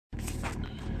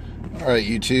Alright,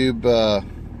 YouTube,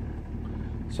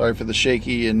 sorry for the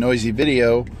shaky and noisy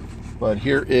video, but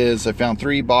here is, I found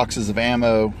 3 boxes of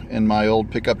ammo in my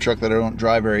old pickup truck that I don't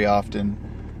drive very often.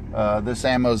 This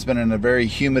ammo has been in a very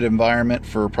humid environment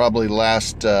for probably the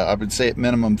last, I would say at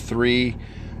minimum 3,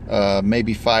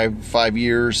 maybe 5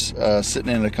 years,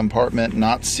 sitting in a compartment,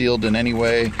 not sealed in any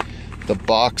way. The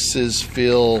boxes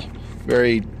feel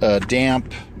very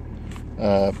damp.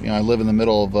 I live in the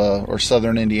middle of or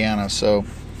southern Indiana, so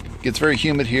it gets very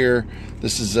humid here.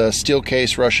 This is a steel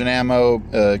case Russian ammo,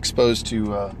 exposed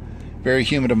to a very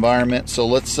humid environment. So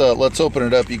let's open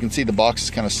it up. You can see the box is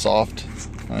kind of soft.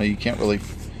 You can't really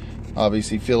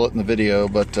obviously feel it in the video,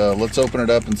 but let's open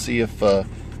it up and see if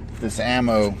this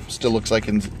ammo still looks like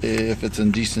if it's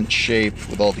in decent shape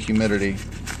with all the humidity.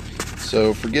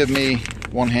 So forgive me,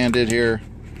 one-handed here,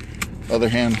 other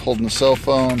hand holding the cell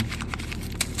phone.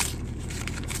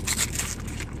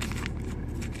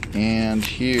 And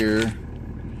here,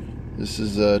 this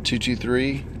is a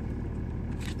 223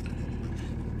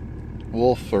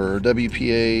 Wolf or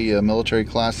WPA military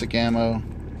classic ammo.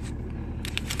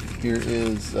 Here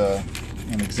is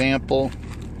an example.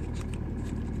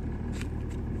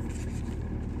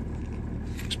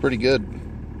 It's pretty good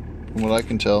from what I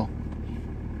can tell.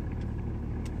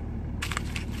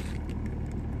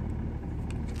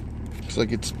 Looks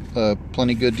like it's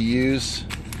plenty good to use.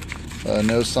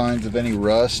 No signs of any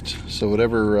rust, so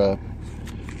whatever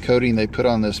coating they put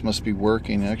on this must be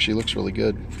working. It actually looks really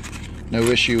good. No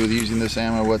issue with using this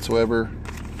ammo whatsoever.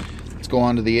 Let's go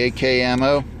on to the AK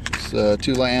ammo. It's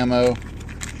tula ammo.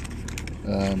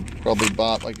 Probably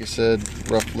bought, like I said,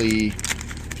 roughly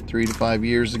 3 to 5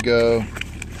 years ago.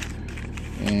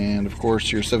 And of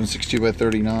course your 7.62 by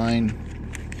 39.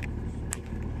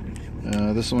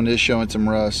 This one is showing some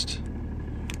rust.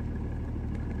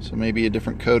 So maybe a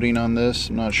different coating on this,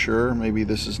 I'm not sure. Maybe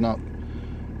this is not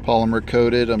polymer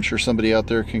coated. I'm sure somebody out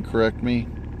there can correct me.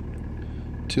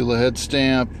 Tula head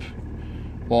stamp,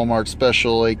 Walmart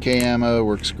special AK ammo,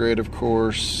 works great of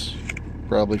course,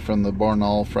 probably from the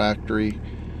Barnaul factory,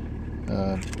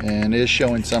 and is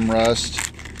showing some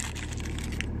rust.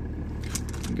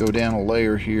 Go down a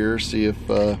layer here, see if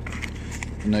the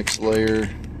next layer,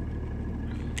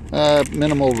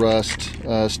 minimal rust,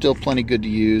 still plenty good to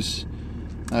use.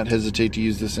 Not hesitate to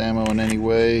use this ammo in any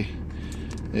way.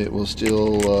 It will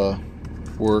still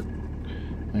work,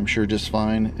 I'm sure, just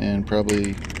fine, and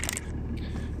probably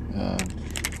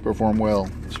perform well,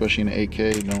 especially in an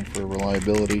AK, known for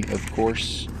reliability, of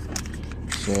course.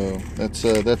 So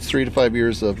that's 3 to 5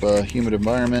 years of humid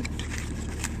environment.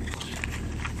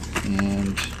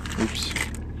 And oops,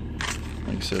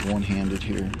 like I said, one-handed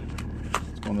here.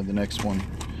 Let's go on to the next one.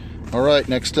 All right,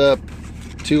 next up,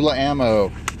 Tula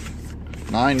ammo.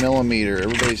 9mm,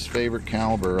 everybody's favorite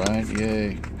caliber, right?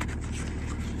 Yay.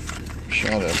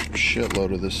 Shot a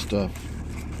shitload of this stuff.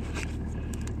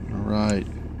 Alright.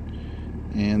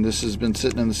 And this has been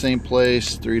sitting in the same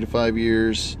place 3 to 5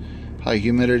 years. High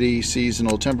humidity,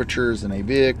 seasonal temperatures in a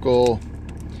vehicle.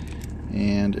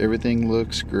 And everything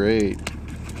looks great.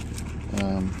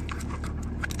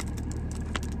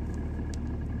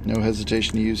 No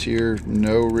hesitation to use here.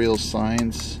 No real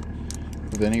signs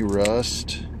of any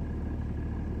rust.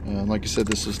 Like I said,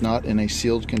 this is not in a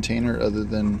sealed container other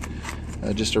than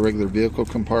just a regular vehicle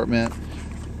compartment.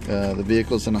 The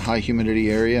vehicle's in a high humidity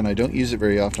area, and I don't use it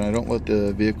very often. I don't let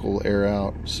the vehicle air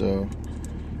out, so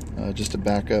just a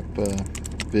backup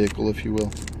vehicle, if you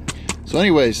will. So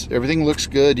anyways, everything looks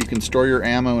good. You can store your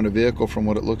ammo in a vehicle from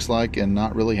what it looks like and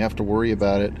not really have to worry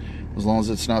about it as long as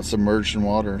it's not submerged in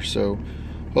water. So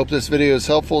hope this video is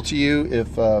helpful to you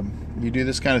if you do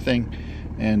this kind of thing,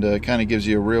 and kind of gives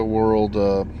you a real world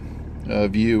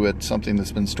view at something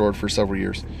that's been stored for several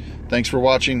years. Thanks for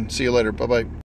watching. See you later. Bye-bye.